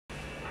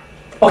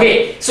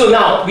Okay, so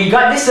now we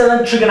got these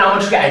certain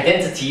trigonometric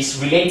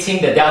identities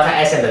relating the delta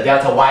S and the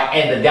delta Y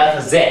and the delta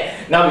Z.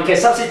 Now we can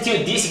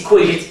substitute these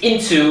equations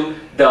into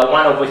the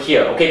one over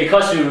here, okay,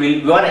 because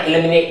we want to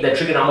eliminate the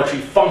trigonometry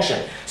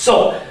function.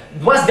 So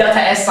what's delta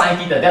S sine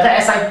theta? Delta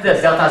S sine theta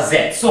is delta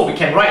Z. So we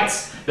can write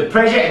the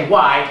pressure at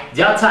Y,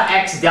 delta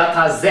X,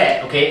 delta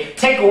Z, okay,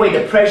 take away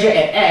the pressure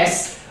at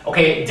S,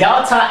 okay,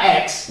 delta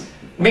X,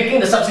 making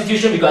the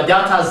substitution, we got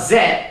delta Z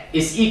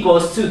is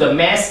equals to the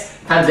mass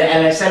times the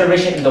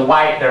acceleration in the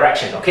Y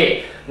direction,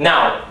 okay.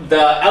 Now,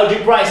 the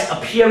algebra is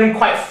appearing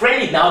quite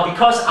friendly now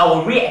because I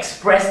will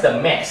re-express the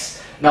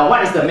mass. Now,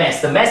 what is the mass?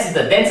 The mass is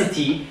the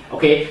density,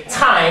 okay,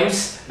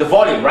 times the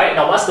volume, right?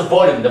 Now, what's the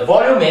volume? The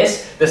volume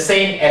is the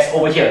same as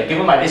over here,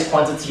 given by this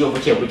quantity over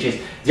here, which is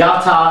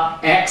delta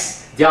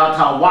X,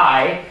 delta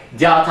Y,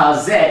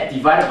 delta Z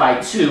divided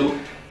by 2.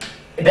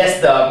 That's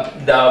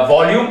the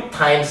volume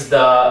times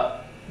the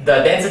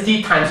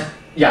density times,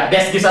 yeah,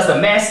 that gives us the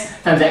mass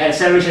times the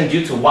acceleration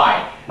due to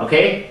Y,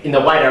 okay, in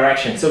the Y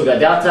direction. So we got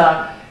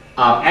delta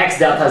X,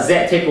 delta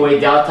Z, take away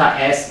delta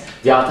S,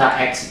 delta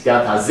X,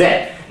 delta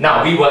Z.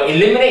 Now we will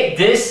eliminate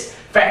this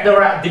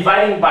factor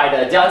dividing by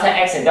the delta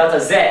X and delta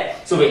Z.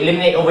 So we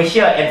eliminate over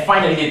here, and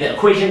finally the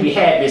equation we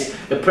have is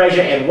the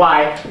pressure at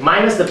Y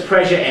minus the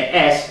pressure at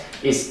S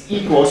is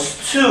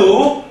equals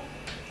to,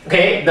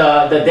 okay,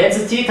 the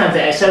density times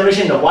the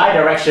acceleration in the Y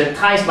direction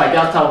times by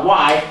delta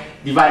Y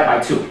divided by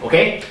 2,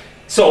 okay?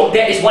 So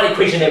that is one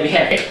equation that we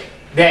have here.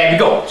 There we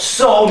go.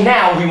 So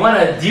now we want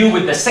to deal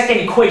with the second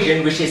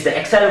equation, which is the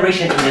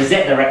acceleration in the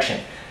Z direction.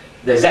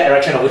 The Z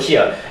direction over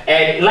here.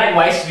 And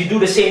likewise, we do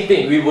the same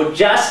thing. We would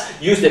just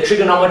use the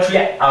trigonometry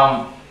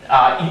the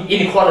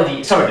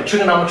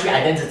trigonometry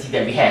identity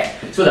that we have.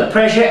 So the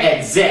pressure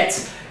at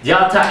Z,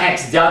 delta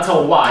X, delta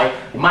Y,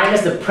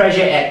 minus the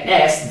pressure at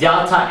S,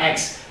 delta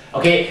X.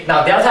 Okay,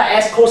 now delta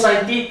S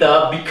cosine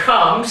theta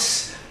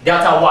becomes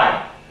delta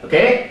Y.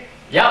 Okay?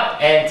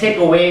 Yep, and take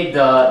away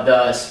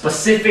the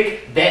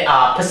specific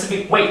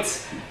weight.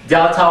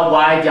 Delta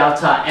Y,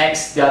 delta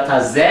X,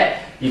 delta Z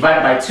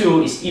divided by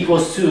 2 is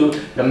equals to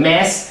the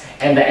mass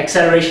and the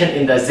acceleration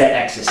in the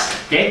Z-axis.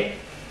 Okay?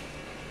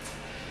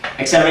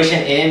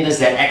 Acceleration in the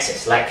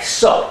Z-axis, like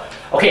so.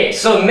 Okay,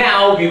 so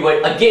now we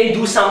will again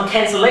do some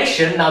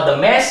cancellation. Now the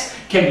mass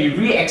can be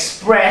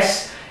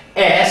re-expressed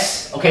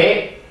as,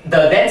 okay,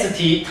 the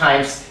density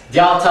times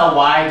delta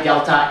Y,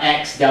 delta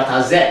X,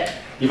 delta Z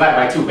divided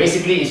by 2.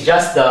 Basically, it's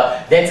just the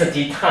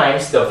density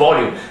times the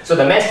volume. So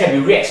the mass can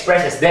be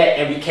re-expressed as that,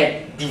 and we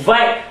can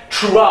divide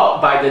throughout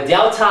by the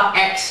delta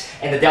X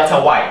and the delta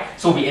Y.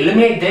 So we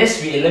eliminate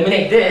this, we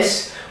eliminate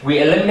this, we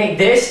eliminate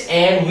this,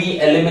 and we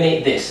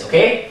eliminate this,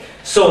 okay?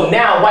 So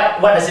now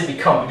what does it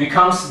become? It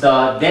becomes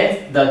the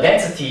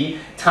density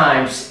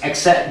times the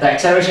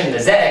acceleration in the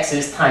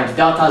Z-axis times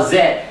delta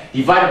Z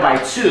divided by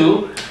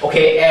 2,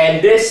 okay?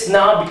 And this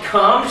now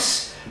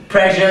becomes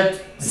pressure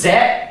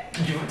Z.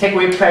 You take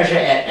away pressure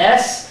at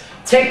S,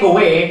 take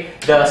away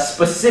the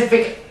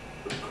specific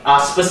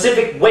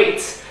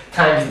weight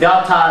times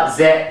delta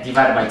Z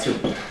divided by 2,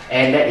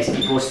 and that is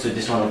equals to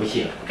this one over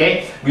here,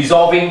 okay?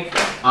 Resolving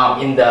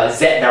in the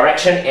Z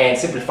direction and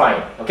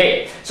simplifying,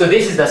 okay? So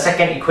this is the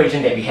second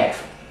equation that we have,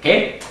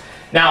 okay?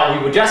 Now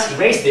we will just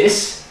erase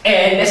this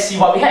and let's see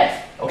what we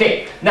have,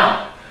 okay?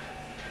 Now,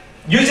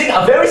 using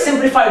a very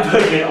simplified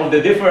version of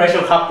the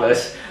differential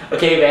calculus,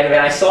 okay, when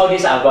I saw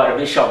this I got a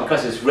bit shocked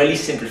because it's really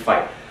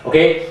simplified.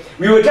 Okay,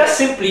 we will just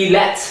simply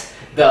let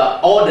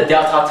all the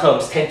delta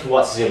terms tend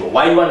towards 0.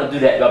 Why do you want to do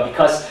that? Well,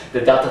 because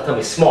the delta term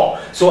is small.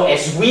 So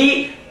as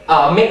we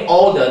make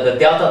all the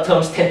delta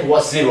terms tend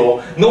towards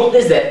 0,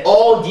 notice that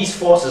all these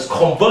forces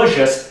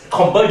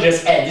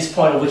converges at this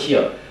point over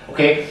here.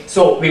 Okay,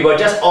 so we will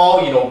just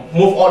all,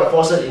 move all the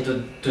forces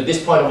into this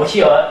point over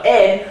here,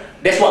 and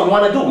that's what we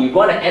want to do. We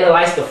want to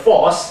analyze the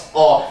force,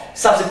 or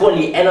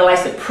subsequently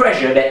analyze the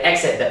pressure that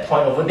acts at that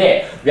point over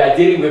there. We are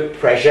dealing with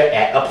pressure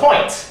at a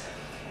point.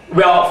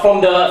 Well,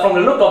 from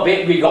the look of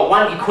it, we got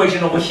one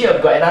equation over here,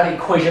 we got another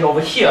equation over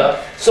here.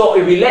 So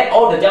if we let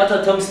all the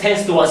delta terms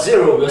tend towards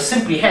 0, we'll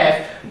simply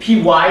have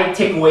Py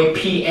take away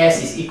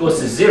Ps is equals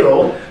to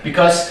 0,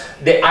 because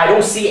I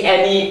don't see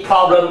any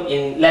problem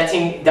in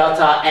letting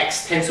delta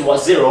X tend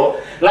towards 0.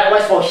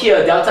 Likewise for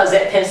here, delta Z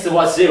tends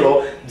towards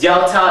 0,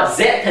 delta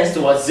Z tends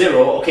towards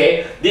 0,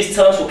 okay? These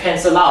terms will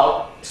cancel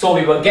out, so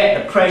we will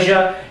get the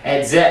pressure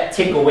at Z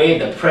take away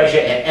the pressure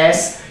at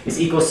S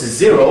is equals to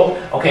 0,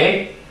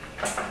 okay?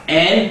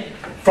 And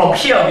from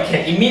here we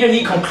can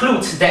immediately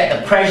conclude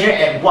that the pressure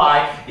at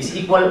Y is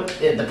equal,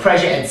 the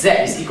pressure at Z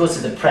is equal to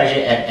the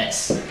pressure at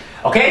S.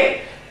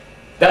 Okay?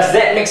 Does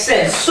that make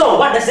sense? So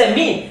what does that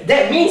mean?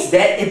 That means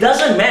that it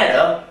doesn't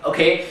matter,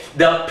 okay,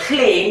 the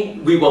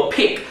plane we will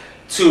pick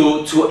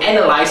to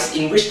analyze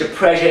in which the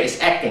pressure is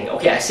acting.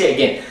 Okay, I say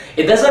again,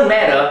 it doesn't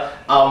matter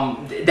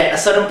that at a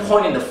certain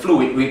point in the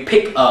fluid we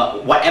pick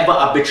whatever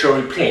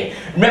arbitrary plane.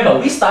 Remember,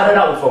 we started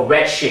out with a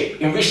wedge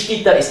shape in which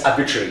theta is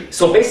arbitrary.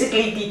 So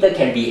basically theta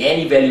can be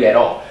any value at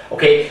all.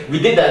 Okay, we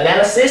did the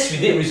analysis, we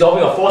did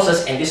resolving of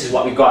forces, and this is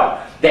what we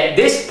got. that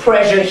this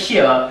pressure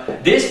here,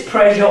 this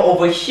pressure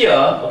over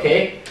here,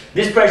 okay,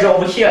 this pressure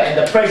over here and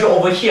the pressure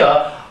over here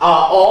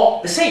are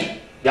all the same.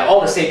 They're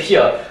all the same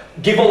here,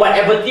 given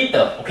whatever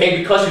theta, okay,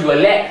 because we will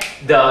let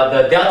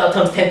the delta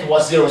terms tend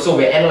towards 0, so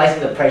we're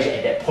analyzing the pressure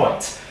at that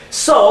point.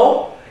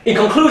 So, in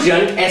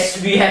conclusion,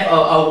 as we have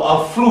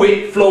a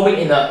fluid flowing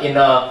in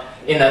a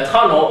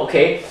tunnel,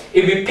 okay,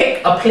 if we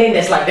pick a plane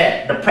that's like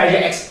that, the pressure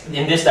x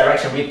in this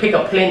direction, we pick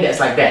a plane that's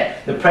like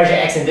that, the pressure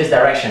x in this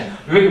direction,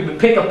 we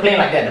pick a plane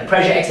like that, the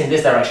pressure x in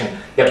this direction,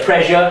 the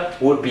pressure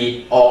would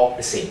be all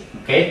the same,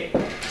 okay?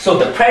 So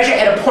the pressure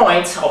at a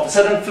point of a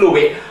certain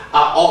fluid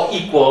are all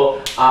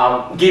equal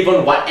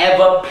given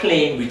whatever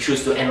plane we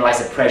choose to analyze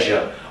the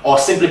pressure, or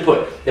simply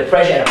put, the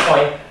pressure at a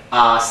point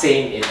are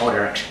same in all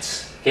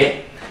directions,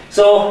 okay?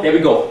 So there we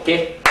go,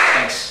 okay?